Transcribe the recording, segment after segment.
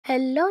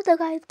Hello तो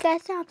guys,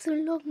 कैसे हैं आप सब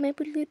लोग। मैं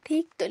बिल्कुल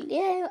ठीक तो ले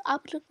आए हूँ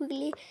आप लोगों के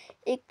लिए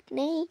एक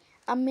नई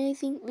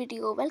amazing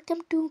video.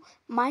 Welcome to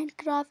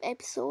Minecraft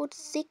episode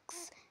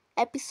 6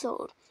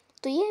 episode.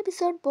 तो ये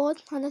एपिसोड बहुत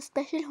ज़्यादा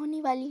स्पेशल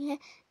होने वाली है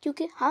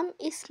क्योंकि हम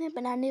इसमें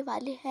बनाने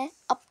वाले हैं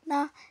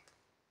अपना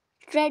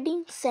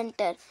ट्रेडिंग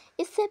सेंटर।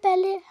 इससे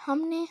पहले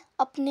हमने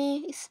अपने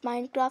इस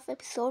माइनक्राफ्ट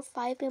एपिसोड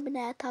 5 में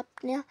बनाया था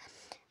अपना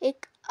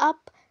एक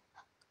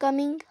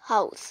कमिंग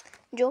हाउस,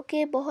 जो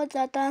कि बहुत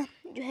ज़्यादा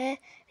जो है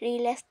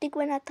रियलिस्टिक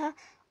बना था।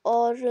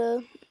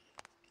 और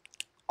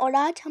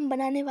आज हम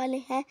बनाने वाले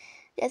हैं,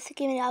 जैसे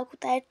कि मैंने आपको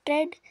बताया,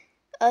 ट्रेड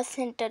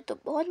सेंटर। तो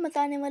बहुत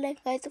मज़ा आने वाला है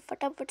गाइस। तो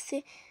फटाफट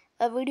से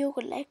वीडियो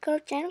को लाइक करो,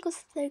 चैनल को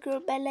सब्सक्राइब करो,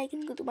 बेल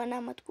आइकन को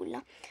दबाना मत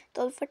भूलना।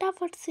 तो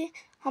फटाफट से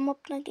हम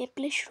अपना गेम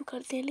प्ले शुरू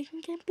करते हैं। लेकिन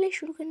गेम प्ले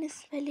शुरू करने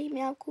से पहले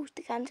मैं आपको कुछ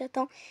दिखाना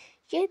चाहता हूँ।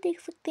 ये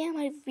देख सकते हैं,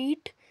 हमारी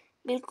वीट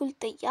बिल्कुल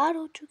तैयार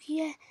हो चुकी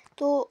है।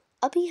 तो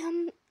अभी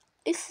हम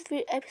इस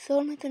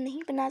एपिसोड में तो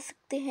नहीं बना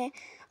सकते हैं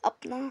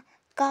अपना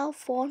काव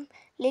फॉर्म,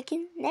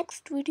 लेकिन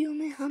नेक्स्ट वीडियो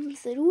में हम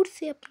ज़रूर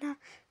से अपना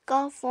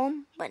काव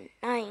फॉर्म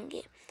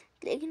बनाएंगे।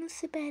 लेकिन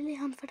उससे पहले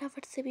हम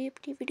फटाफट से भी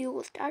अपनी वीडियो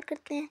को स्टार्ट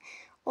करते हैं।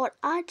 और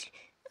आज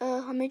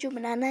हमें जो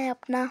बनाना है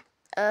अपना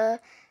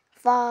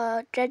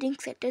ट्रेडिंग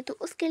सेंटर, तो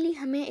उसके लिए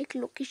हमें एक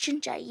लोकेशन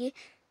चाहिए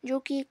जो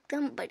कि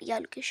एकदम बढ़िया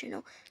लोकेशन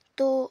हो।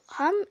 तो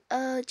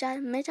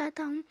मैं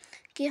चाहता हूँ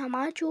कि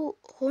हमारा जो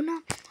हो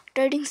ना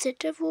ट्रेडिंग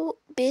सेंटर, वो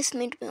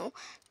बेसमेंट में हो।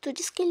 तो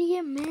जिसके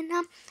लिए मैं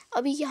ना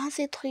अभी यहाँ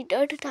से थोड़ी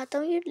डर्ट हटाता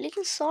हूँ। ये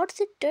लेकिन शॉर्ट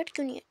से डर्ट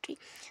क्यों नहीं हट रही?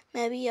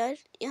 मैं अभी यार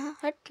यहाँ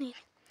हट नहीं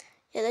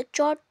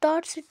ज़्यादा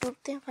टॉर्च से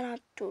टूटते हैं, पर हाथ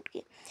टूट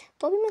गए।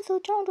 तो अभी मैं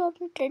सोचा हूँ, जो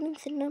अपना ट्रेडिंग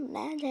सेंटर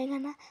बनाया जाएगा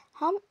ना,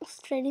 हम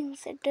उस ट्रेडिंग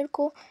सेंटर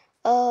को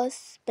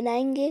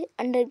बनाएंगे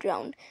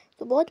अंडरग्राउंड।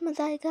 तो बहुत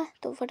मज़ा आएगा।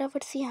 तो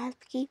फटाफट से यहाँ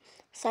की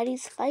सारी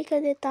सफाई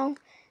कर देता हूँ,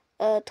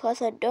 थोड़ा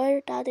सा डर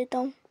हटा देता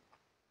हूँ,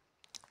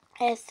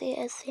 ऐसे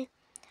ऐसे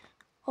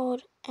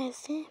और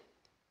ऐसे।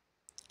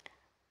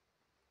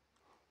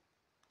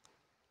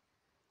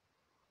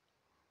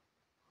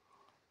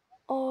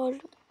 और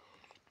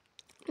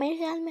मेरे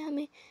ख्याल में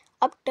हमें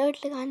अब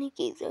डर्ट लगाने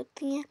की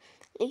ज़रूरत नहीं है,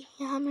 लेकिन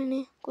यहाँ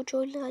मैंने कुछ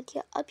और लगा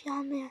दिया। अब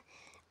यहाँ मैं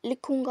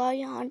लिखूँगा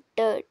यहाँ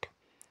डर्ट।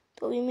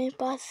 तो अभी मेरे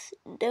पास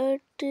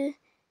डर्ट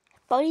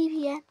पड़ी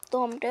भी है,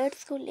 तो हम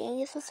डर्ट्स को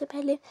लेंगे सबसे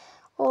पहले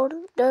और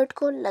डर्ट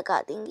को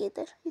लगा देंगे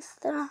इधर, इस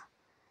तरह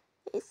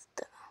इस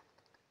तरह।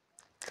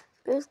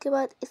 फिर उसके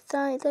बाद इस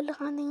तरह इधर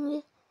लगा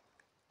देंगे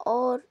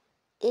और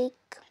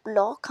एक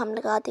ब्लॉक हम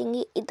लगा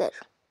देंगे इधर।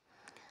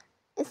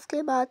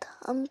 इसके बाद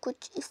हम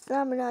कुछ इस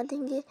तरह बना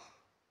देंगे।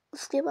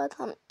 उसके बाद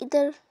हम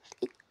इधर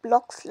एक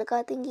ब्लॉक्स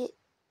लगा देंगे,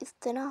 इस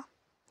तरह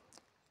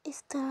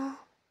इस तरह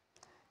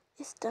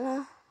इस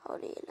तरह,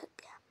 और ये लग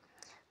गया।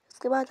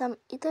 उसके बाद हम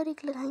इधर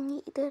एक लगाएंगे,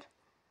 इधर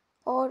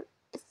और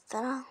इस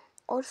तरह,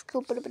 और उसके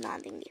ऊपर बना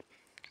देंगे।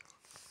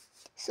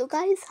 सो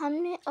गाइस,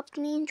 हमने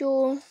अपनी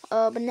जो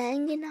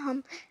बनाएंगे ना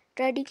हम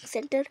ट्रेडिंग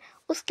सेंटर,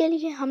 उसके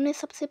लिए हमने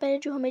सबसे पहले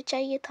जो हमें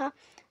चाहिए था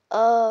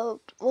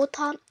वो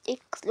था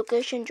एक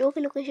लोकेशन, जो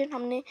कि लोकेशन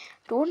हमने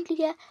ढूंढ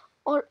लिया।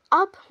 और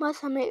अब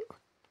बस हमें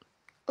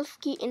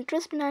उसकी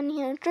इंटरेस्ट बनानी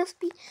है। इंटरेस्ट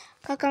भी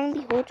का काम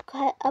भी हो चुका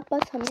है। अब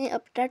बस हमें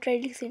अपना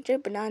ट्रेडिंग सेंटर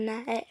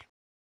बनाना है।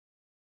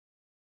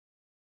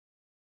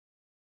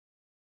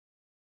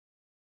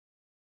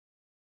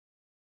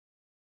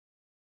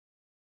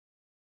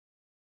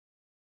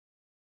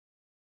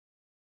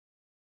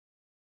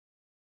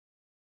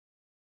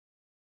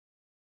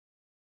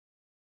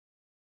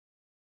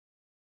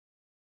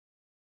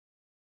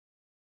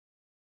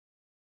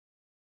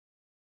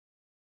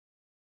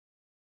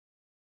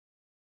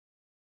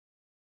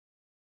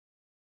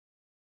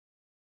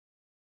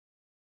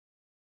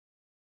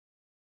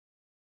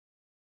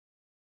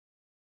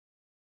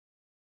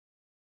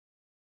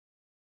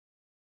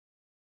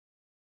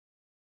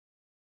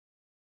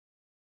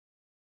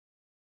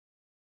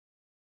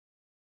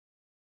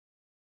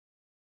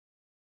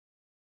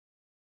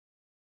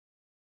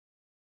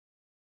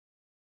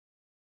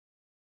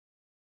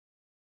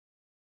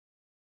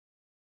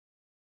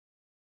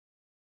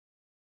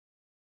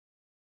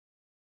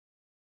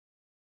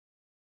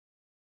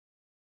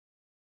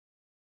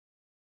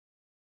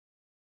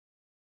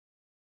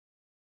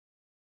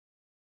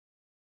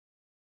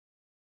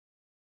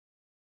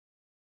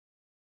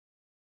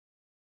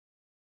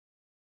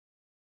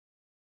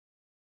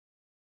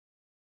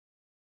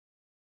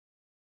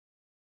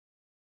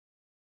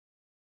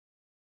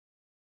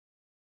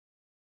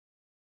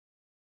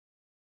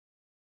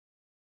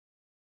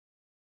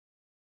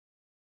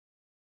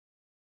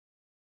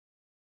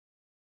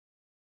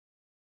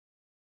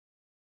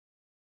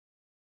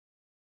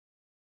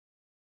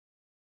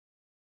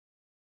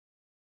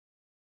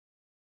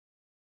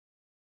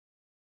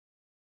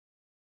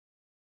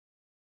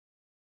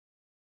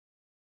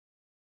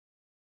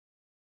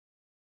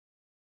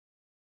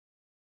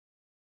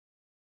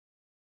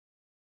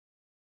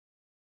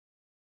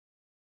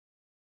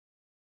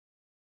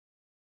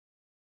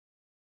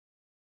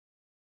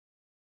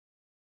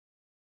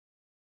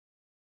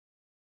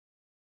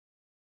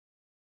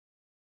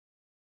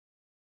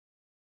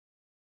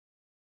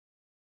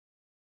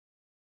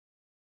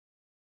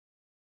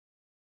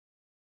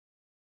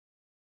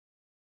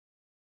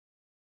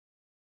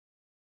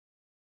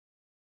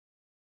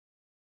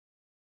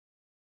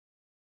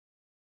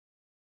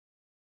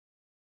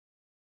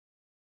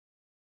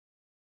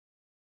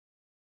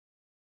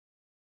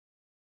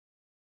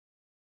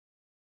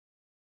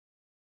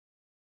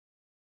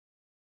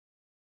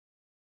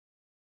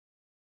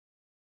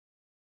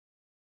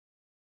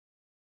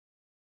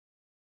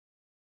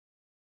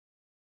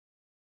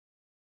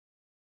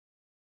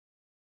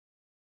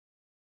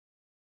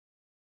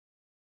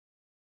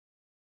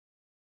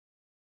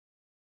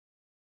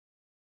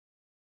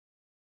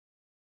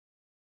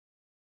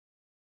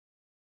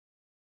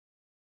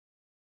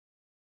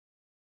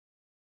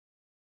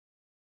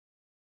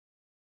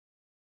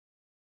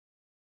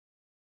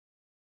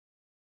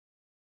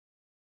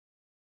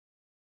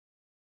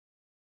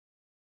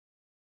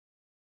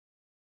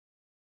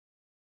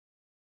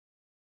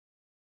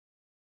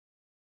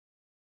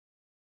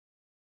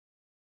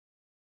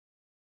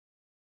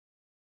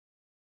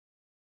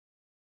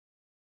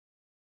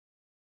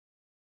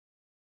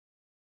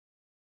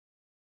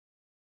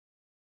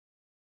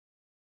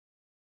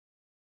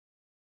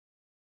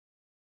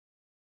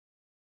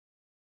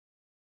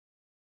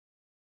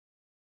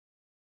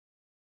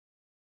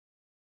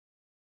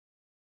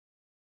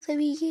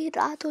 अभी ये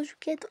रात हो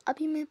चुकी है, तो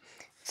अभी मैं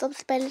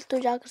सबसे पहले तो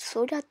जाकर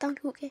सो जाता हूँ,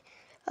 क्योंकि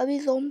अभी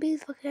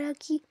ज़ॉम्बीज़ वगैरह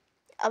की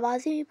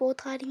आवाज़ें भी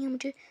बहुत आ रही हैं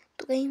मुझे,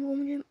 तो कहीं वो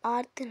मुझे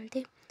मारते न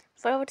दे।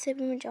 फटाफट से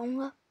अभी मैं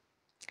जाऊँगा,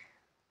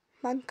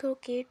 बंद करो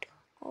गेट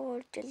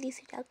और जल्दी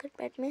से जाकर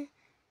बेड में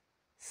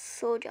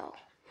सो जाओ।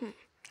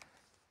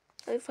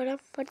 अभी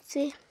फटाफट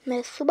से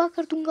मैं सुबह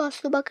कर दूँगा,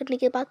 सुबह करने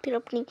के बाद फिर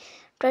अपनी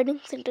ट्रेनिंग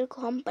सेंटर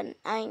को हम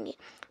बनाएंगे।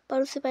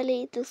 पर उससे पहले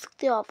ये देख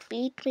सकते हो आप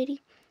फीट मेरी,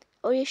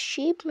 और ये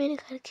शेप मेरे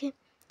घर के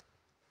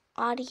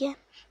आ रही है।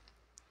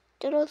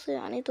 चलो उसे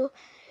आने दो।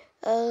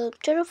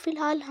 चलो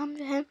फ़िलहाल हम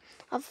जो है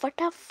अब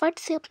फटाफट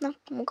से अपना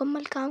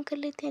मुकम्मल काम कर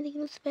लेते हैं,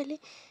 लेकिन उससे पहले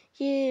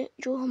ये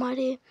जो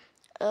हमारे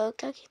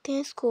क्या कहते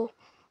हैं इसको,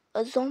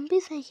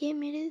 ज़ॉम्बीज़ हैं, ये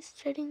मेरे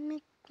स्टडिंग में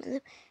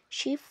मतलब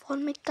शेप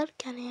फॉर्म में कर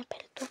क्या रहे हैं।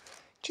 पहले तो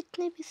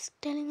जितने भी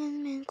स्टेलिंग हैं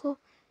मैं इनको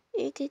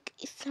एक एक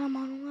इस तरह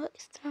मारूंगा,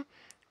 इस तरह,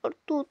 और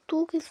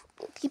तू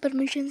की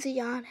परमिशन से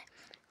यहाँ है,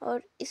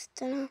 और इस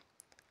तरह।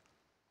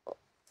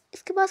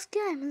 इसके पास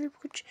क्या है, मतलब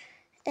कुछ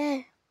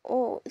है।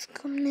 ओ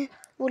इसको हमने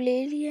वो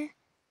ले ली है,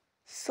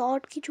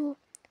 शॉर्ट की जो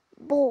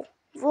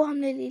वो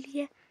हमने ले ली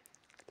है,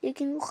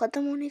 लेकिन वो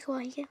ख़त्म होने को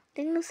आई है,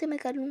 लेकिन उससे मैं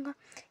कर लूँगा।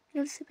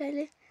 लेकिन उससे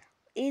पहले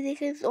ये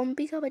देखे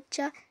ज़ॉम्बी का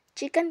बच्चा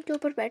चिकन के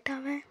ऊपर बैठा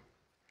हुआ है,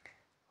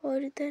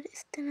 और इधर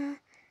इस तरह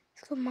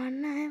इसको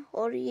मारना है।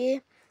 और ये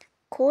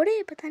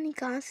घोड़े पता नहीं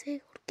कहाँ से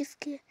और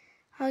किसके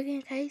आ गए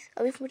गाइस।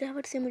 अभी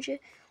फटाफट से मुझे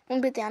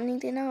उन पर ध्यान नहीं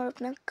देना और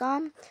अपना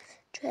काम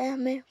जो है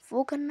हमें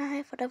वो करना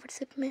है। फटाफट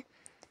से मैं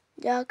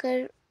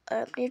जाकर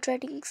अपनी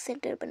ट्रेनिंग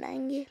सेंटर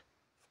बनाएंगे।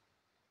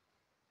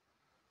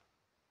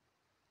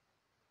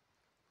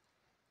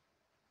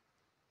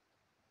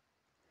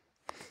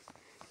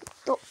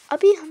 तो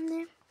अभी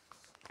हमने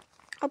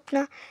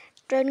अपना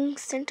ट्रेनिंग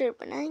सेंटर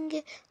बनाएंगे,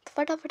 तो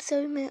फटाफट से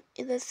अभी मैं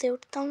इधर से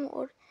उठता हूँ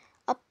और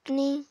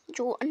अपनी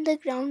जो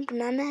अंडरग्राउंड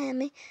बनाना है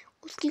हमें,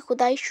 उसकी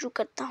खुदाई शुरू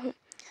करता हूँ।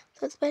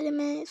 सबसे पहले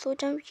मैं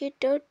सोचा ये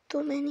डर्ट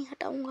तो मैं नहीं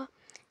हटाऊँगा,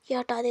 ये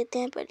हटा देते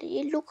हैं। पहले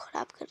ये लुक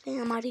ख़राब कर रहे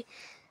हैं हमारी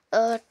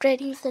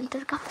ट्रेनिंग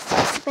सेंटर का।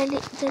 सबसे पहले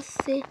इधर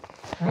से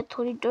मैं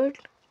थोड़ी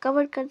डर्ट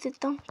कवर कर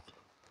देता हूँ,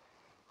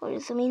 और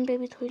ज़मीन पे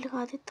भी थोड़ी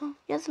लगा देता हूँ,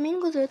 या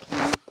ज़मीन को ज़रूरत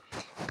नहीं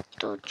है।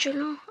 तो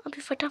चलो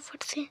अभी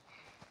फटाफट से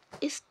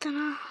इस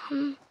तरह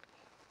हम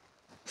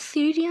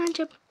सीढ़ियाँ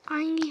जब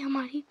आएंगी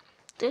हमारी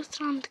तो इस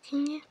तरह हम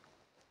दिखेंगे।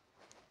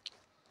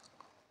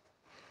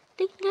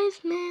 लेकिन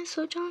गाइस मैं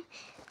सोचा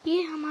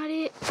ये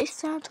हमारे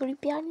इस तरह थोड़ी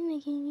प्यारी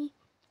लगेंगी,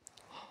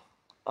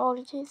 और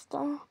ये इस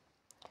तरह,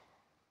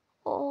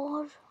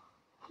 और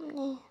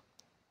हमने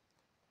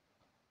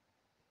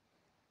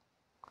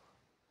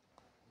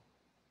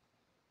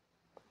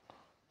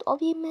तो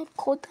अभी मैं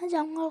खोता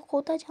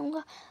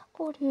जाऊंगा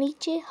और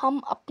नीचे हम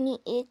अपनी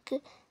एक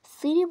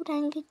सीढ़ी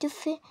बनाएंगे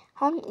जिससे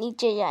हम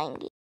नीचे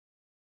जाएंगे।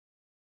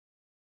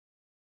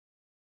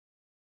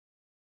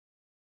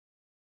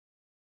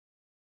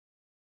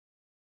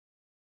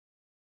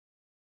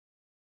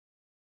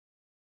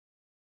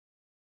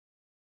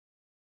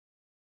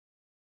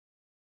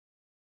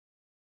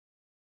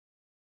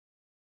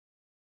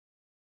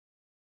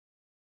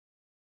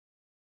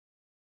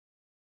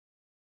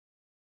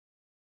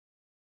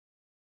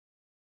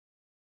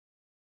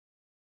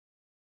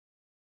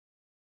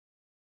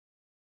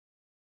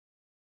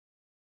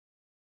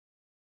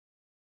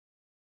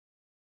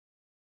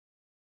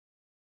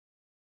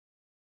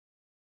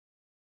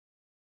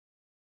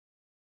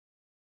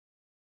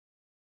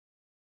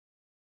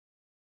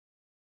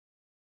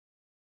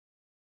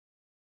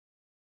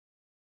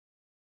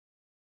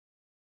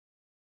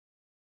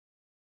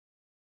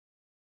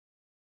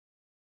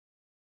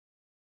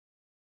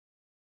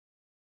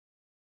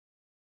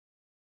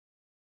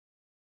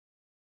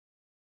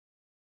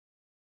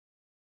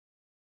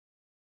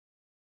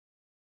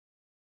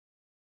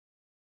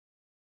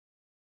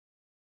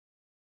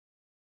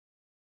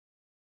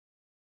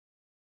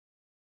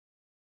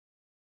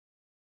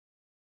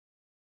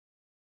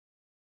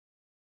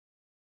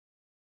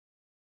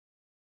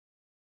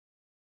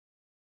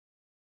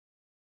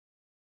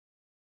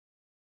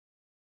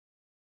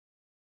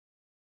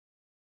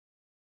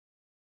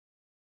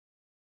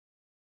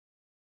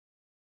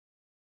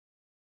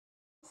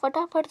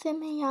 फटाफट से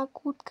मैं यहाँ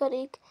कूद कर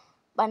एक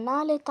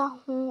बना लेता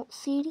हूँ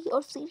सीढ़ी,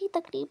 और सीढ़ी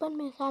तकरीबन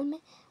मेरे ख्याल में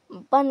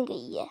बन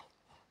गई है।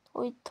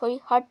 थोड़ी थोड़ी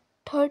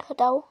थर्ड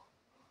हटाओ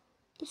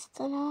इस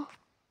तरह,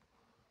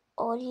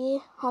 और ये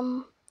हम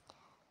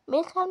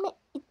मेरे ख्याल में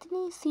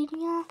इतनी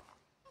सीढ़ियाँ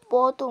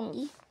बहुत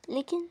होंगी,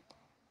 लेकिन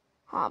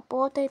हाँ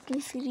बहुत है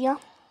इतनी सीढ़ियाँ,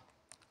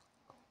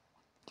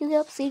 क्योंकि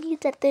अब सीढ़ी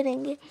चढ़ते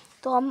रहेंगे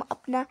तो हम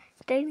अपना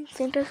ट्रेनिंग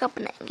सेंटर कब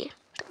बनाएंगे।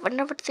 तो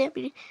फटाफट से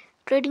अभी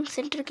ट्रेनिंग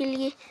सेंटर के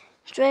लिए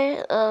जो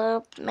है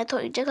मैं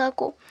थोड़ी जगह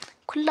को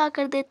खुला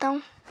कर देता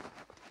हूँ।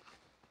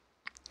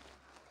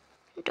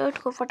 डर्ट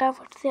को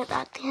फटाफट से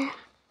हटाते हैं।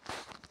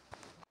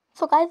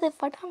 सो गाइस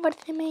फटाफट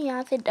से मैं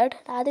यहाँ से डर्ट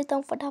हटा देता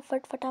हूँ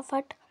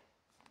फटाफट।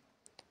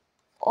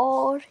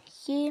 और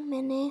ये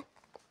मैंने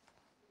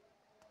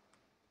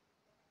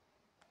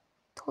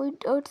थोड़ी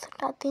डर्ट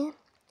हटाते हैं।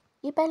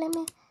 ये पहले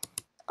मैं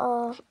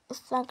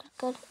इस तरह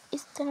कर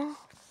इस तरह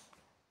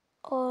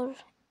और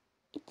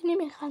इतने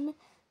मेरे ख्याल में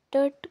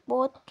डर्ट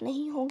बहुत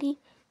नहीं होगी,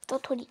 तो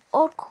थोड़ी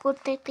और खोद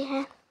देते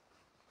हैं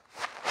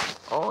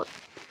और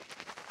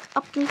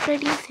अपनी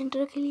ट्रेडिंग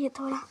सेंटर के लिए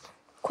थोड़ा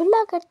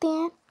खुला करते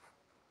हैं।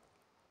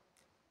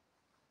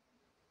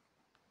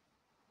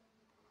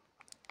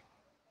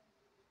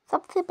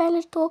 सबसे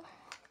पहले तो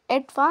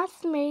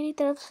एडवांस मेरी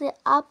तरफ से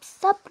आप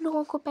सब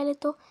लोगों को पहले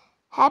तो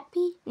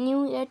हैप्पी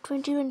न्यू ईयर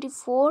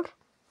 2024।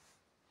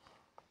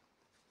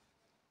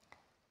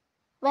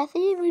 वैसे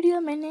ये वीडियो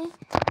मैंने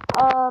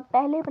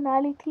पहले बना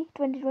ली थी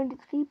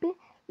 2023 पे,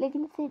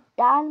 लेकिन इसे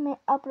डाल में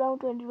अप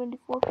अराउंड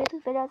 2024 पे, तो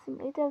इस वजह से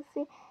मेरी तरफ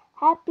से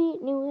हैप्पी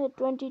न्यू ईयर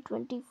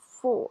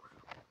 2024।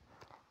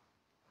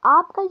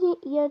 आपका ये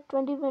ईयर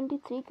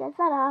 2023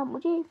 कैसा रहा,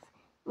 मुझे इस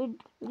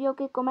वीडियो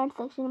के कमेंट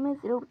सेक्शन में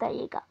ज़रूर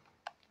बताइएगा।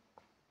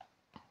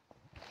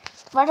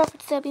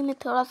 फटाफट से अभी मैं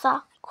थोड़ा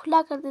सा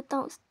खुला कर देता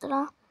हूँ, इस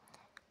तरह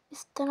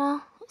इस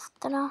तरह इस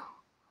तरह,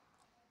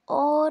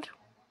 और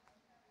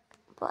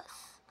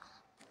बस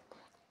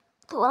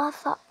थोड़ा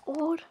सा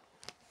और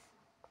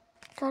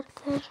कर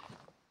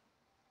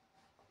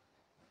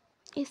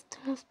इस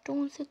तरह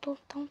स्टोन से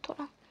तोड़ता हूँ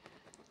थोड़ा,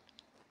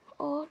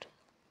 और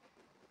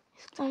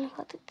इस तरह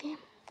लगा देते हैं।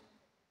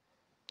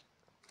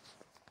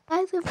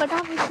 ऐसे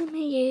फटाफट से मैं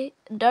ये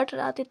डर्ट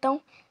हटा देता हूँ,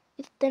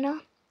 इस तरह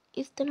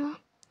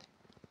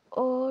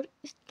और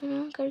इस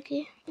तरह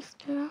करके, इस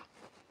तरह,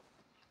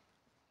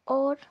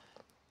 और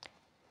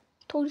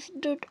थोड़ी सी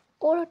डर्ट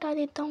और हटा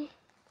देता हूँ,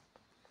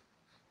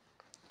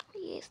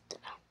 ये इस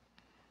तरह।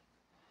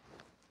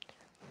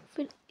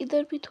 फिर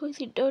इधर भी थोड़ी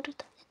सी डर्ट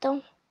हटा देता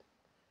हूँ,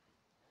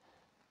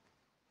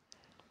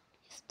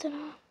 इस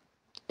तरह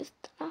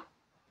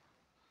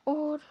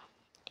और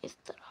इस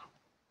तरह,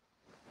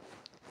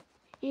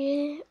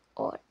 ये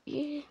और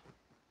ये,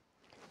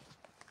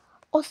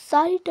 और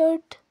सारी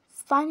डर्ट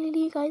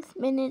फाइनली गाइस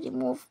मैंने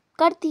रिमूव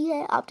कर दी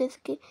है, आप जैसे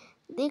कि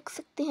देख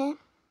सकते हैं।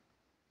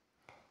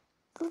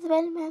 तो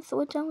पहले मैं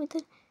सोच रहा हूँ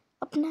इधर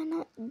अपना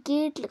ना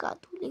गेट लगा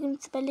दूँ, लेकिन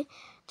उससे पहले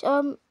जब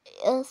हम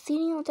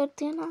सीढ़ियाँ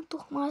उतरते हैं ना, तो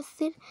हमारा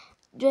सिर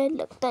जो है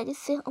लगता है,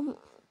 जिससे हम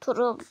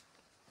थोड़ा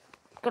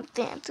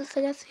करते हैं, तो इस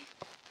वजह से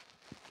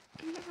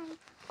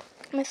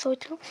मैं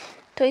सोच रहा हूँ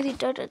थोड़ी सी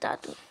डर हटा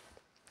दूँ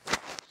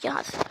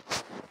यहाँ से।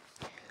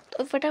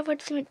 तो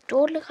फटाफट से मैं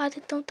डोर लगा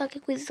देता हूँ ताकि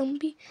कोई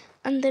ज़म्बी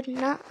अंदर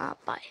ना आ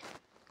पाए।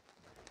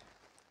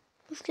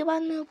 उसके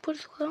बाद मैं ऊपर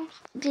सोच रहा हूँ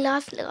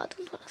ग्लास लगा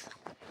दूँ थोड़ा सा,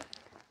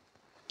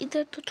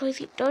 इधर तो थोड़ी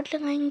सी डर्ट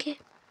लगाएंगे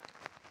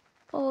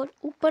और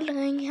ऊपर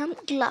लगाएंगे हम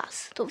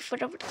ग्लास। तो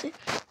फटाफट से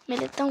मैं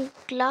लेता हूँ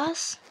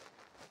ग्लास,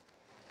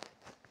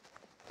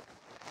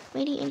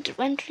 मेरी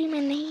इन्वेंटरी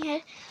में नहीं है,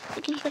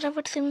 लेकिन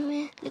फटाफट से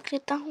मैं लिख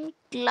लेता हूँ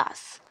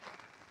ग्लास,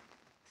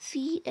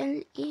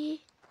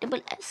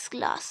 CLASS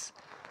ग्लास,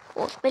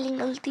 और स्पेलिंग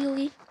गलती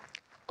होगी,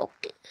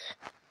 ओके,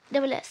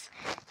 SS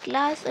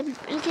ग्लास अभी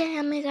मिल गया है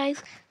हमें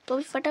गाइस। तो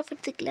अभी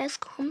फटाफट से ग्लास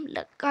को हम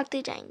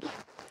लगाते जाएंगे,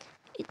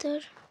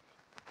 इधर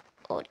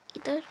और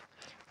इधर,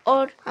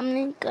 और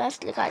हमने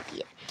ग्लास लगा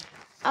दिया।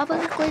 अब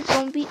अगर कोई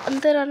ज़ॉम्बी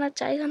अंदर आना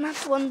चाहेगा ना,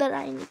 तो अंदर आ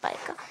ही नहीं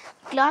पाएगा,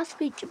 ग्लास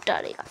भी चिपटा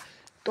रहेगा।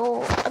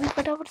 तो अभी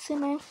फटाफट से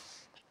मैं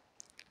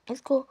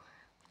इसको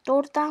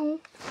तोड़ता हूँ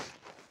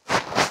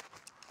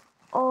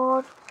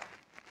और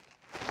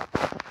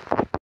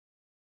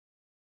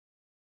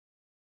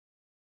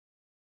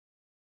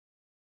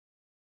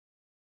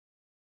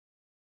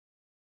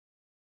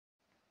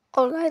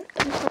गाइस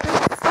अभी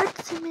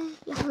फटाफट से मैं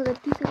यहाँ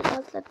गलती से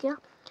ग्लास लग गया,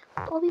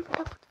 तो अभी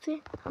फटाफट से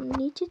हम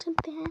नीचे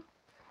चलते हैं।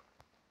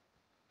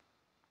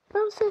 पर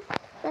उससे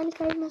पहले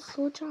गाइस मैं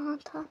सोच रहा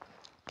था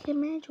कि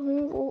मैं जो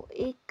हूँ वो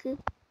एक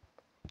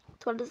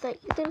थोड़ा सा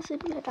इधर से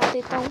भी हटा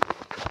देता हूँ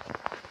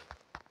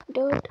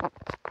डर्ट,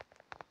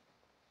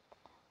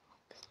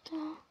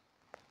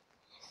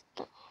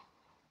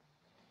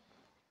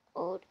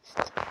 और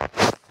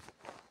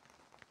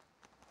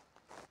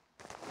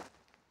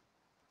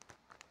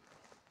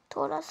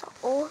थोड़ा सा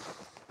और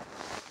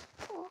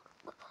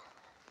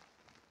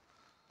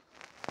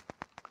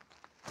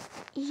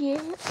ये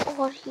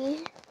और ये,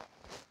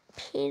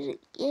 फिर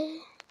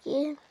ये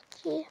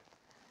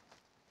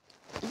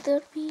इधर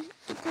भी,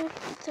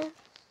 इधर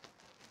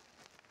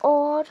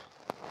और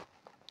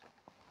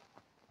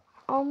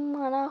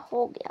हमारा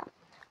हो गया।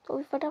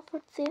 तो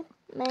फटाफट से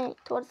मैं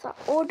थोड़ा सा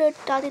और डर्ट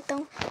हटा देता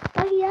हूँ,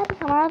 ताकि यार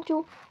हमारा जो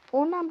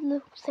हो ना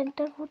मतलब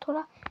सेंटर, वो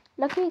थोड़ा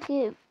लगे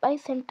कि भाई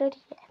सेंटर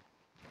ही है।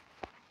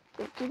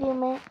 तो इसलिए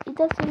मैं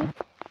इधर से भी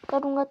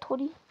करूँगा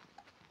थोड़ी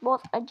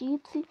बहुत अजीब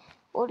सी,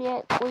 और ये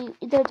कोई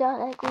इधर जा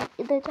रहा है, कोई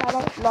इधर जा रहा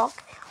है, ब्लॉक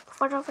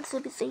फटाफट से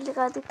भी सही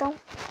लगा देता हूँ,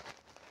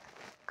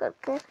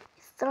 कर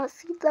इस तरह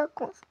सीधा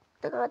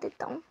लगा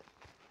देता हूँ।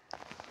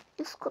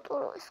 इसको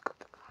तोड़ो,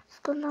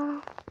 इसको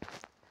ना,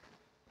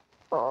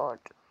 और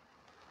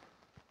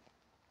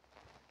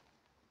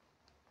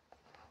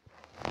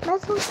मैं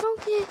सोच रहा हूँ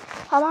कि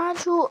हमारा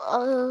जो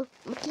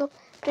मतलब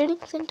ट्रेडिंग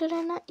सेंटर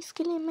है ना,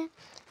 इसके लिए मैं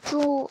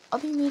जो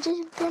अभी नीचे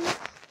चलते हैं ना,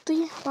 तो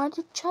ये हमारी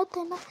जो छत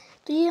है ना,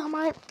 तो ये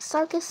हमारे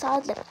सर के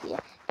साथ लगती है।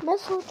 मैं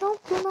सोच रहा हूँ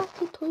क्यों ना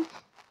कि थोड़ी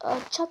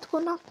छत को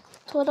ना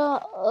थोड़ा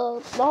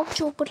ब्लॉक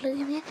जो ऊपर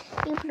लगे हुए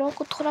हैं इन ब्लॉक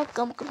को थोड़ा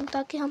कम करूँ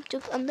ताकि हम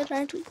जब अंदर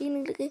आए तो ये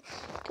नहीं लगे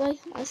कि भाई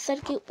हमारे सर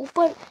के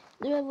ऊपर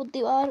जो है वो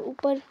दीवार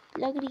ऊपर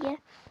लग रही है।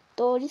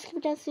 तो जिसकी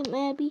वजह से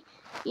मैं अभी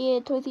ये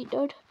थोड़ी सी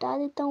डर्ट हटा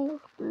देता हूँ,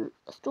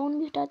 स्टोन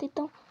भी हटा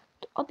देता हूँ।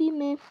 तो अभी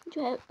मैं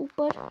जो है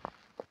ऊपर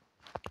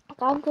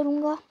काम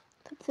करूँगा।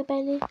 सबसे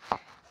पहले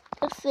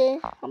सबसे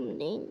हम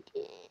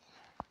लेंगे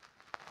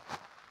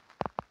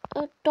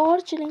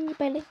टॉर्च लेंगे,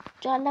 पहले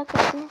उजाला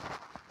करते हैं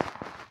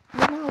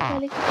बिना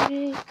उजाले के।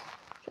 मुझे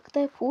लगता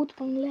है भूत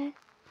बंगला है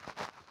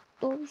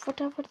तो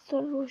फटाफट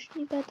से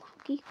रोशनी पैदा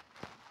होगी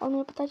और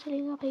मुझे पता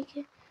चलेगा भाई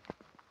के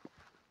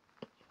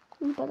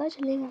पता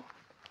चलेगा।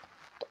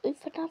 तो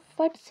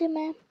फटाफट से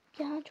मैं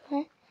यहाँ जो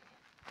है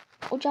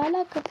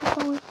उजाला कर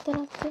देता हूँ इस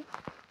तरह से,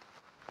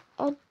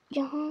 और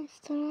यहाँ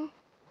इस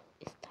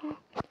तरह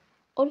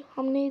और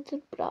हमने इसे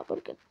बराबर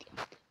कर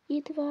दिया। ये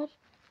दीवार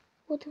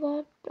वो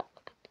दीवार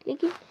बराबर कर दी।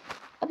 लेकिन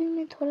अभी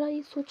मैं थोड़ा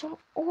ये सोचा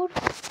और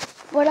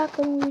बड़ा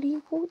करूँ वीडियो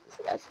को, इस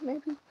वजह से मैं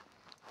भी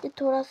ये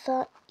थोड़ा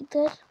सा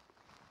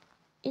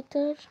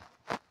इधर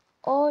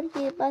और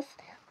ये बस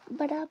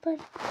बराबर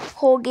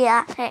हो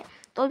गया है।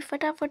 तो अभी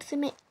फटाफट से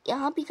मैं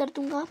यहाँ भी कर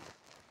दूँगा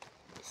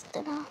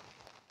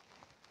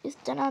इस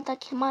तरह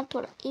ताकि हमारा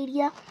थोड़ा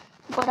एरिया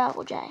बड़ा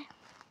हो जाए।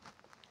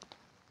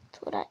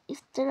 थोड़ा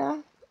इस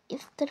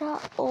तरह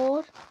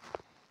और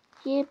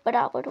ये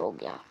बराबर हो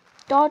गया।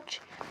 टॉर्च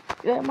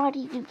जो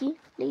हमारी गिरगी,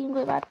 लेकिन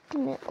कोई बात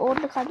नहीं, मैं और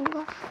लगा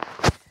दूँगा।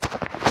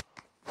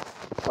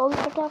 तो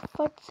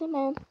फटाफट से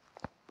मैं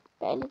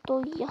पहले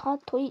तो यहाँ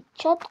थोड़ी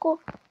छत को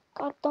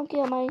काटता हूँ कि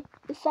हमारे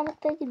ऐसा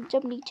लगता है कि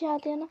जब नीचे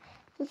आते हैं ना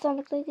तो ऐसा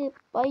लगता है कि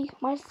भाई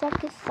हमारे सर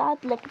के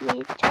साथ लग रही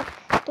है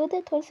छत। तो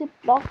इधर थोड़ी सी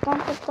ब्लॉक काम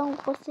करता हूँ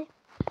ऊपर से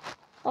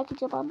ताकि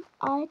जब हम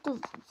आए तो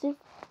सिर्फ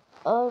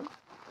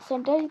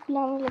सेंटर ही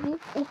खुला ना लगे,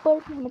 ऊपर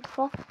भी हमें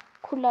थोड़ा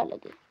खुला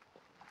लगे।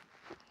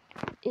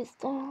 इस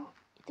तरह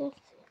इधर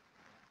से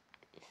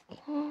इस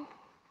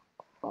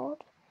तरह और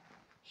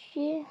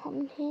ये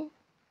हमने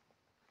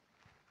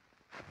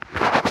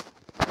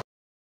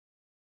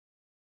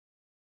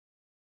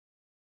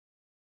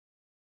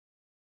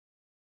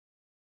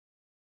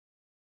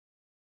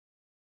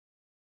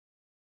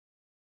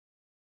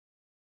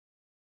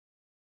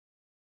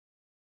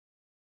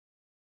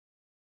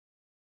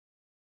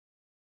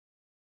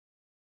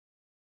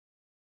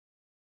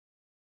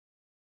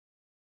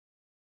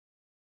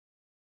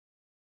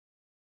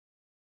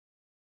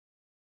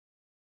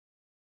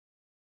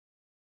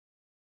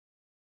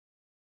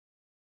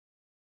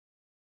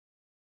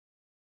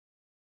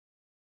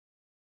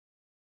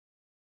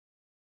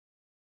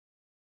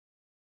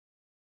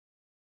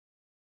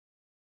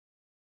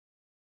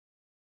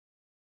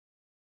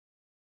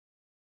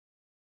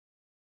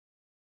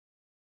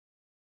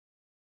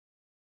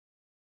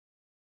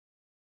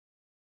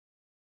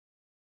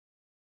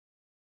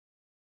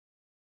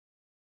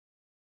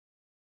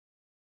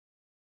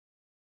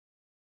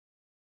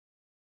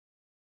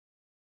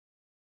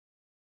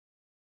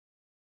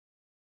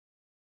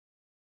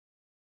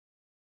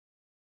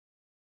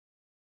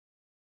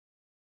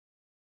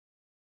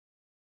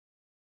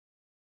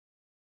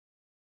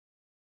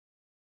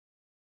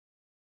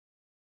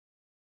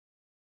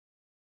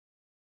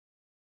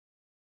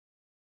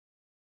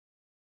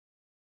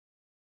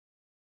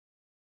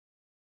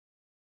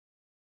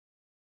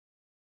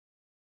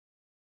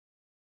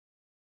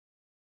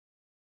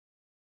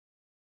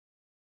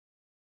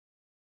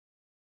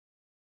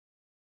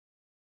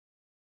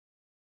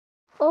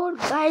और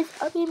गाइस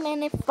अभी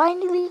मैंने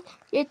फाइनली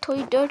ये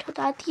थोड़ी डर्ट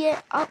हटा दी है।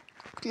 अब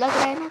लग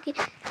रहा है ना कि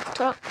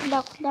थोड़ा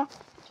खुला खुला,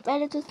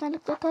 पहले तो इतना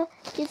लगता था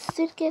कि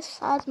सिर के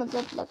साथ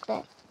मतलब लग रहा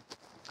है।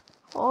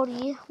 और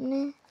ये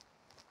हमने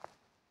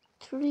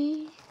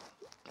 3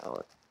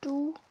 और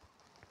 2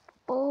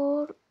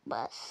 और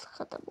बस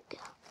खत्म हो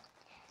गया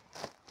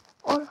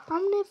और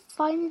हमने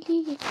फाइनली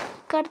ये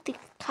कर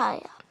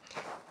दिखाया।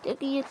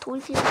 क्योंकि ये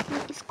थोड़ी सी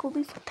इसको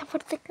भी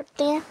फटाफट से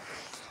करते हैं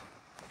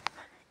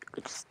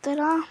कुछ इस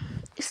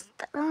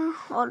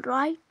तरह और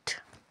राइट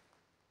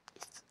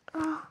इस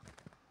तरह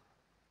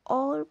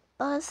और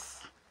बस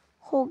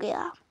हो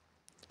गया।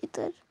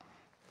 इधर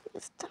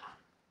इस तरह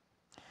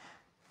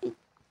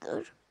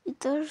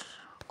इधर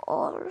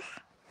और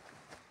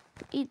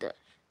इधर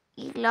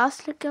ये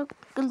ग्लास लग गया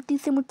गलती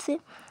से मुझसे।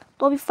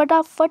 तो अभी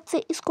फटाफट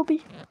से इसको भी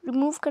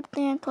रिमूव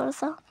करते हैं थोड़ा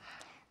सा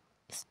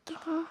इस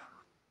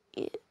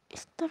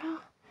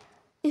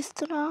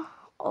तरह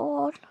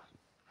और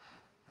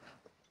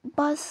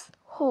बस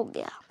हो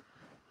गया।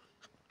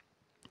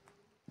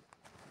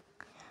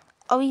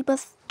 अभी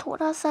बस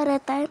थोड़ा सा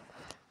रहता है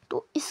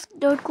तो इस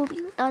डर्ट को भी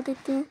हटा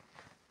देते हैं।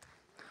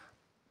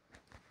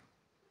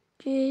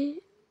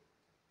 ये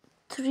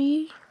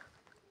 3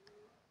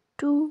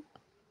 2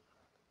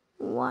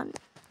 1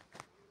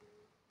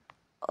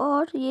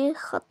 और ये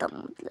ख़त्म।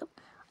 मतलब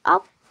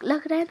अब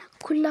लग रहा है ना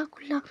खुला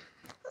खुला।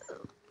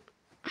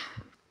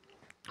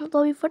 तो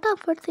अभी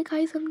फटाफट से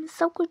गाइस हमने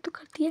सब कुछ तो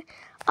कर दिया।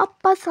 अब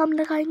बस हम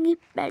लगाएंगे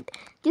बेड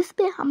जिस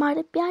पे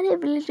हमारे प्यारे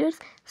विलेजर्स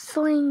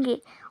सोएंगे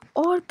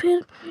और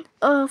फिर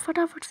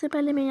फटाफट से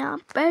पहले मैं यहाँ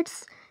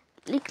पेट्स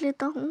लिख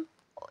लेता हूँ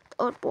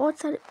और बहुत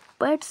सारे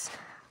पेट्स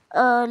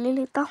ले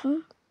लेता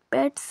हूँ।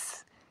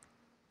 पेट्स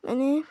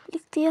मैंने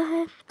लिख दिया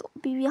है। तो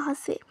अभी यहाँ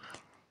से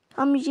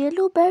हम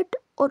येलो पेट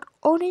और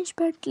ऑरेंज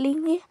पेट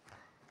लेंगे।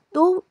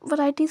 2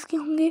 वैरायटीज़ के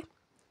होंगे,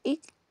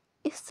 एक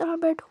इस तरह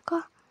पेट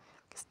होगा,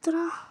 इस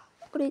तरह,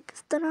 और एक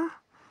इस तरह,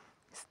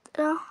 इस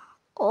तरह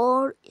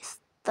और इस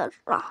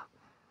तरह।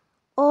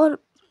 और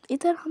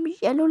इधर हम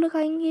येलो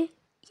लगाएंगे,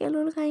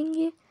 येलो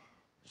लगाएंगे,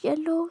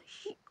 येलो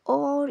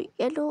और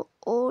येलो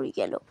और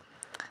येलो।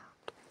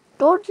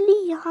 टोटली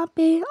यहाँ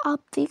पे आप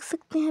देख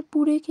सकते हैं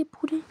पूरे के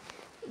पूरे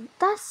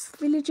 10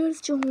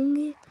 विलेजर्स जो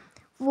होंगे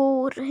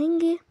वो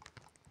रहेंगे।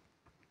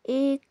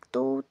 1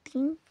 2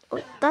 3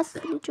 और 10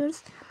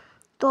 विलेजर्स।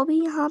 तो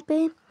अभी यहाँ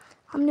पे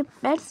हमने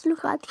पेट्स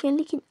लगा दिए,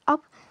 लेकिन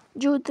अब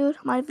जो उधर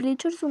हमारे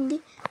विलेजर्स होंगे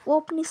वो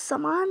अपने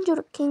सामान जो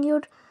रखेंगे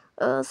और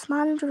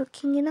सामान जो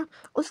रखेंगे ना,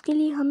 उसके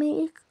लिए हमें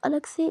एक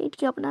अलग से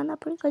एरिया बनाना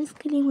पड़ेगा।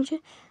 जिसके लिए मुझे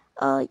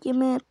ये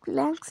मैं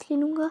प्लैंक्स ले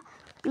लूँगा।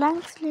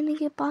 प्लैंक्स लेने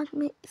के बाद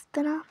मैं इस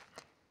तरह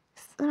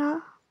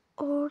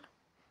और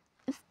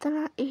इस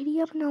तरह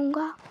एरिया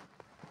बनाऊँगा,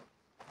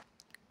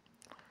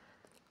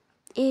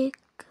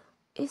 एक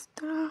इस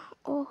तरह,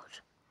 और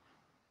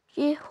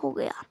ये हो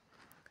गया।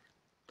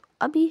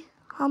 अभी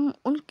हम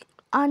उनके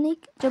आने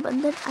जब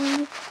अंदर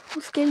आएंगे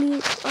उसके लिए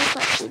थोड़ा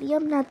सा एरिया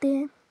बनाते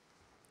हैं।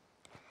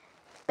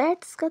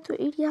 पेट्स का तो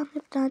एरिया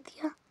हमने बना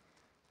दिया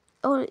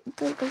और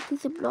इधर गलती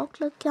से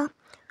ब्लॉक लग गया।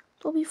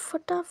 तो अभी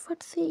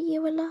फटाफट से ये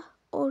वाला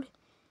और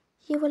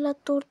ये वाला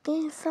तोड़ते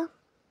हैं ऐसा।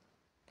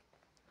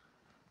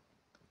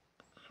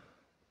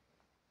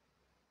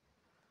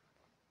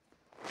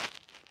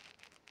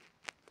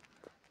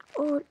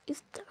 और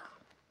इस तरह,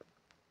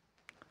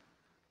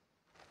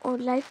 और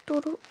लाइट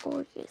तोड़ो,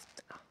 और ये इस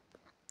तरह।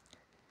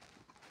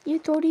 ये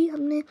थोड़ी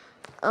हमने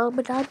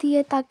बना दी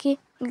है ताकि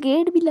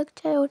गेट भी लग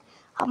जाए और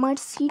हमारी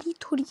सीढ़ी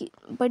थोड़ी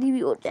बड़ी भी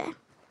हो जाए।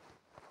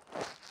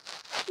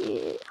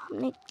 ये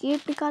हमने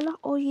गेट निकाला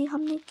और ये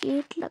हमने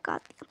गेट लगा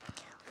दिया।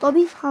 तो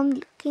अभी हम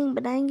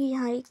बनाएंगे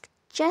यहाँ एक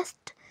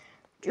चेस्ट,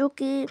 जो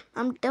कि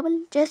हम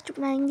डबल चेस्ट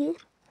बनाएंगे।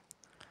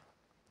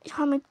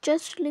 यहाँ मैं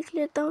चेस्ट लिख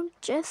लेता हूँ,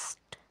 चेस्ट,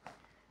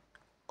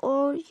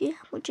 और ये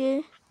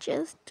मुझे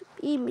चेस्ट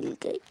भी मिल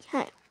गई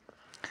है।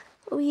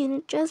 तो ये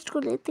चेस्ट को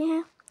लेते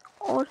हैं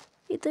और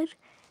इधर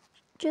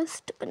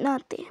चेस्ट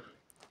बनाते हैं।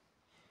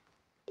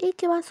 एक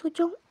के बाद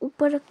सोचा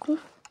ऊपर रखूं,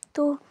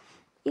 तो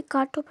ये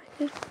काटो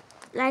फिर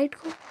लाइट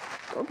को।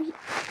 तो भी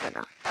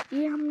बना,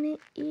 ये हमने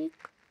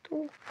 1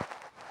 2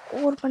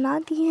 और बना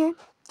दिए हैं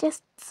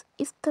चेस्ट।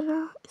 इस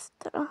तरह,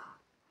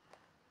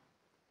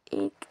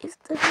 एक इस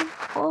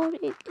तरह और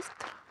एक इस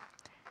तरह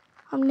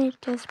हमने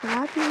चेस्ट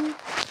बना दी है।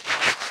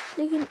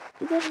 लेकिन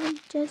इधर हम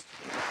चेस्ट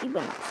नहीं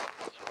बना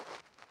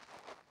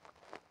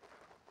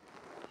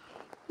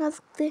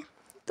सकते,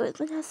 तो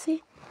इस वजह से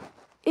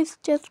इस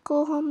चेस्ट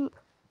को हम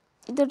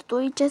इधर 2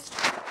 ही चेस्ट,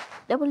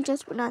 डबल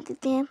चेस्ट बना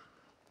देते हैं।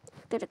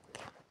 इधर रखते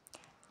हैं।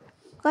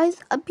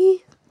 गाइस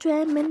अभी जो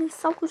है मैंने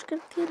सब कुछ कर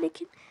दिया,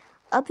 लेकिन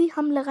अभी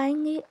हम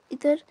लगाएंगे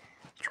इधर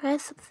जो है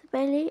सबसे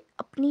पहले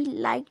अपनी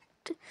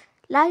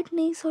लाइट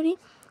नहीं सॉरी,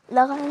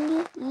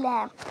 लगाएंगे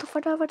लैंप। तो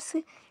फटाफट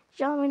से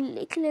यहाँ मैं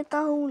लिख लेता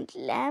हूँ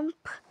लैंप,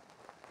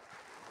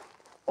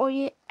 और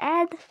ये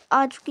ऐड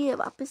आ चुकी है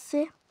वापस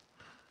से।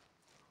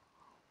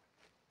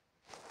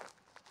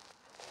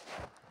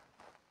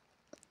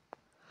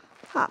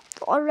 हाँ,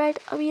 तो ऑलराइट,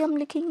 अभी हम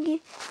लिखेंगे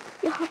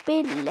यहाँ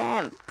पे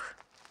लैंप,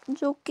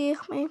 जो कि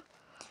हमें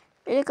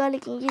मिलेगा।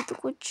 लेकिन ये तो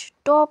कुछ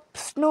टॉप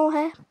स्नो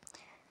है।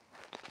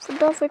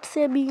 फटाफट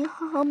से अभी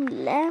यहाँ हम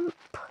लैंप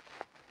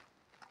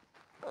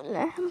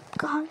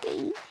कहाँ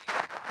गई,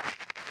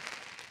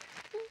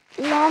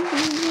 लैंप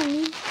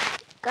नहीं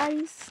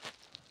गाइस।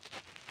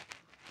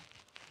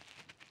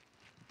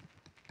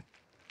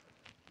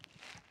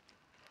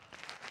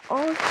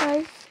 और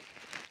गाइस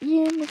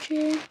ये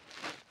मुझे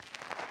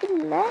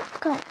लैंप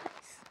का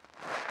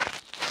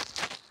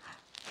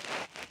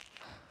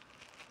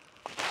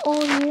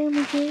और ये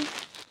मुझे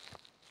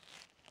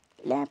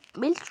लैंप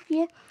मिल चुकी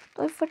है।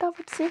 तो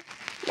फटाफट से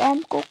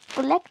लैंप को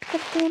कलेक्ट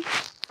करते हैं,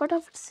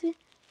 फटाफट से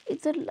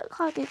इधर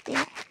लगा देते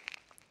हैं।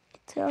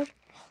 इधर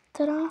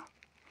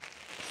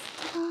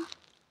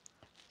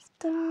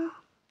तरह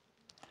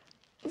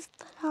इस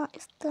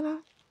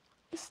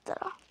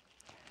तरह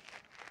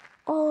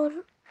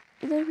और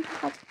इधर भी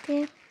लगा देते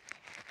हैं।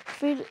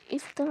 फिर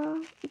इस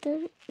तरह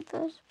इधर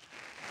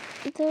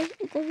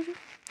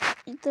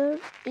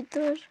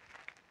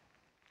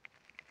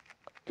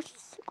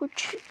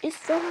कुछ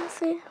इस तरह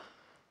से।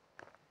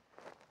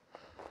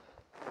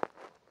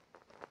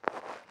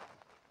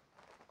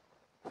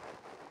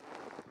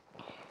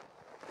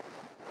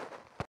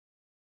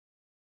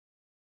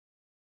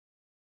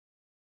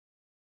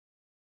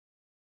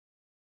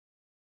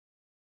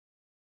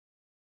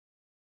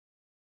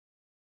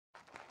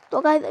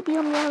 तो गाइस अभी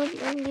हम यहाँ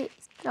लगाएंगे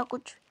इस तरह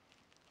कुछ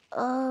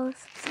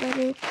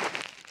सारे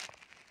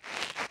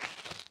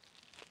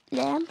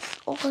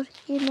लैंप्स, और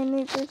ये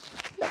मैंने इधर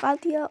लगा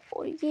दिया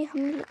और ये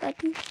हमने लगा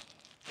दी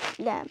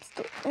लैम्प्स।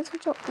 तो मैं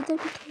सोचा इधर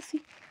भी थोड़ी सी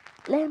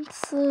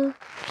लैम्प्स,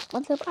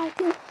 मतलब आई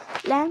थिंक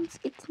लैम्प्स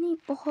इतनी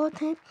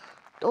बहुत हैं।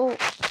 तो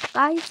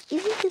गाइस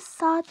इसी के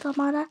साथ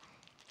हमारा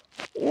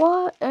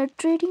वो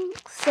ट्रेडिंग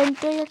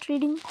सेंटर या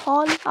ट्रेडिंग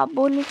हॉल आप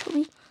बोलने को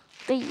भी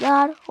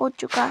तैयार हो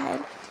चुका है।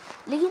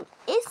 लेकिन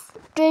इस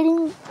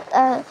ट्रेडिंग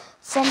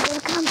सेंटर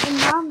का मैं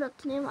नाम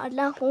रखने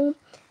वाला हूँ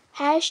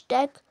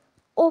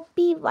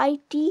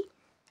 #OPYT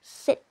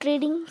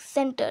ट्रेडिंग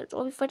सेंटर। तो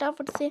अभी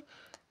फटाफट से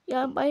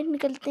यहाँ बाहर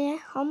निकलते हैं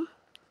हम,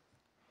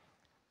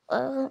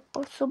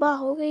 और सुबह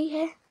हो गई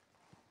है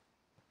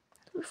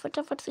तो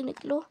फटाफट से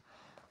निकलो।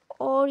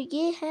 और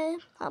ये है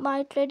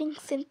हमारे ट्रेडिंग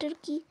सेंटर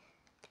की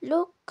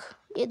लुक।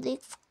 ये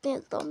देख सकते हैं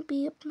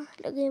ज़ॉम्बी अपना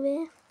लगे हुए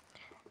हैं,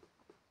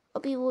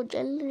 अभी वो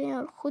जल रहे हैं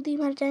और खुद ही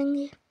मर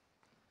जाएंगे।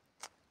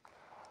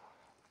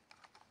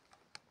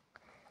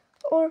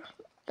 और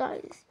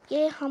गाइस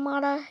ये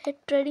हमारा है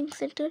ट्रेडिंग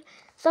सेंटर।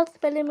 सबसे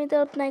पहले मैं इधर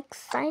अपना एक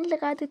साइन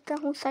लगा देता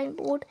हूँ, साइन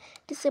बोर्ड,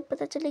 जिससे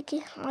पता चले कि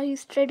हमारी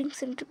इस ट्रेडिंग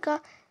सेंटर का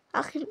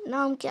आखिर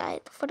नाम क्या है।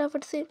 तो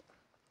फटाफट से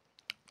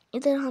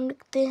इधर हम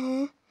लिखते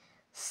हैं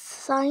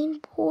साइन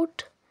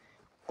बोर्ड,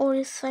 और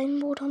इस साइन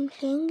बोर्ड हम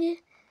लेंगे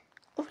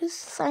और इस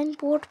साइन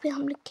बोर्ड पे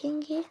हम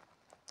लिखेंगे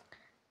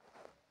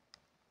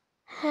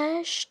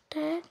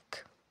हैशटैग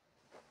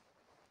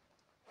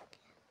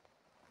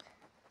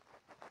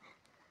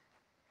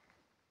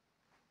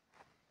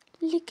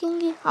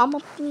लिखेंगे हम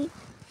अपनी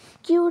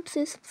क्यूट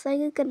से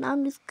साइकिल का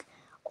नाम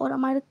और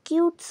हमारा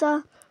क्यूट सा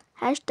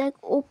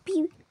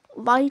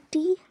 #OPYT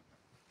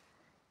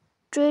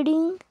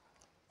ट्रेडिंग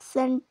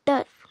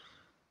सेंटर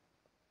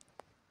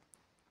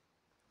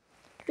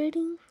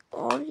ट्रेडिंग,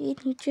 और ये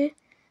नीचे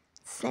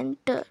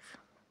सेंटर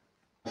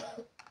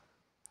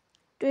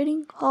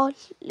ट्रेडिंग हॉल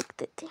लिख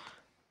देते हैं,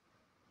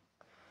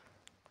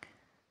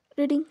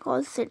 ट्रेडिंग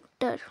हॉल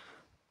सेंटर।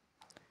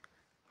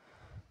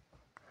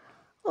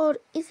 और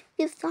इसी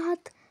के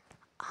साथ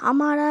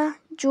हमारा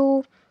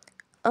जो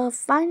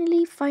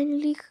फाइनली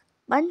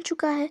बन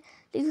चुका है।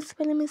 लेकिन इससे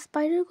पहले मैं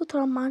स्पाइडर को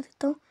थोड़ा मार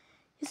देता हूँ।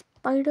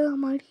 स्पाइडर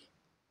हमारी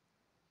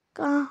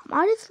कहाँ,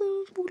 हमारी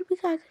स्विमिंग पूल भी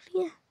क्या कर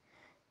रही है,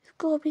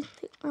 इसको अभी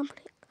देखना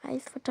पड़ेगा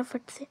इस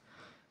फटाफट से।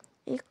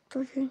 एक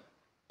तो ये,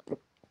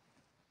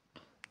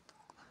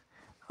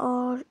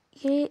 और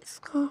ये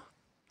इसको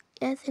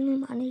ऐसे नहीं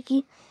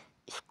मानेगी,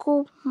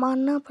 इसको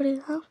मारना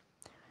पड़ेगा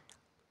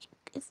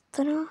इस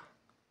तरह,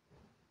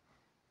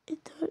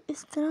 इधर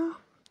इस तरह,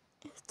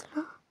 इस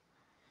तरह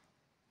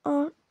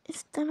और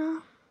इस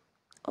तरह,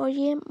 और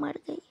ये मर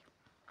गई।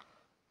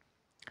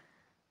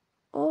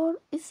 और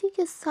इसी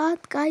के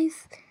साथ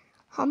गाइस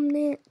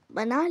हमने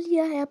बना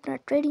लिया है अपना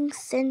ट्रेडिंग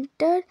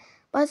सेंटर।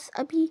 बस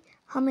अभी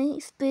हमें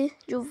इस पे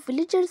जो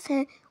विलेजर्स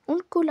हैं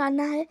उनको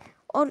लाना है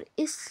और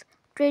इस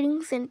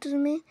ट्रेडिंग सेंटर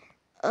में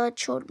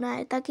छोड़ना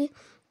है, ताकि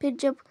फिर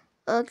जब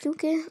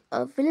क्योंकि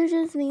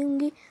विलेजर्स नहीं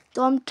होंगी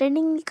तो हम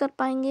ट्रेडिंग नहीं कर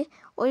पाएंगे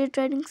और ये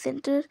ट्रेडिंग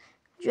सेंटर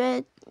जो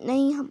है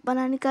नहीं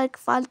बनाने का एक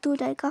फालतू हो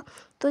जाएगा।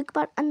 तो एक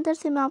बार अंदर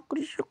से मैं आपको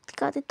लुक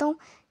दिखा देता हूँ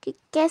कि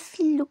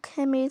कैसी लुक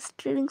है मेरे इस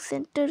ट्रेडिंग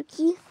सेंटर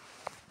की।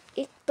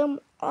 एकदम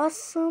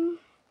ऑसम,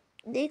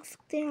 देख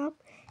सकते हैं आप।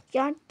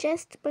 यहाँ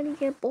चेस्ट बनी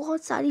है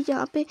बहुत सारी,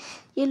 यहाँ पे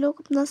ये लोग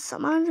अपना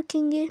सामान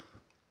रखेंगे।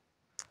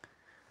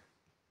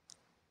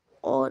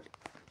 और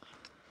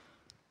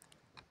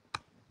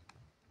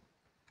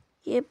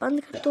ये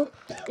बंद कर दो,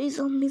 कई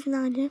ज़ॉम्बीज़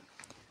ना आ जाए।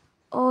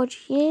 और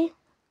ये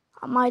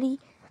हमारी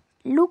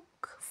लुक,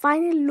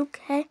 फाइनल लुक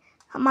है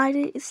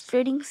हमारे इस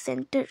ट्रेडिंग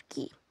सेंटर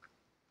की।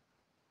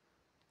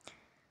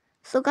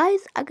 सो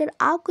गाइज अगर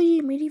आपको ये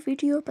मेरी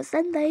वीडियो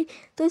पसंद आई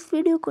तो इस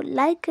वीडियो को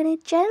लाइक करें,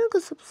 चैनल को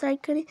सब्सक्राइब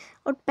करें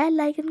और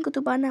बेल आइकन को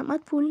दबाना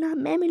मत भूलना।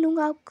 मैं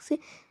मिलूँगा आपसे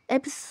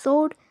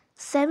एपिसोड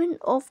 7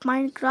 ऑफ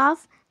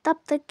माइनक्राफ्ट। तब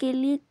तक के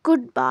लिए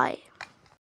गुड बाय।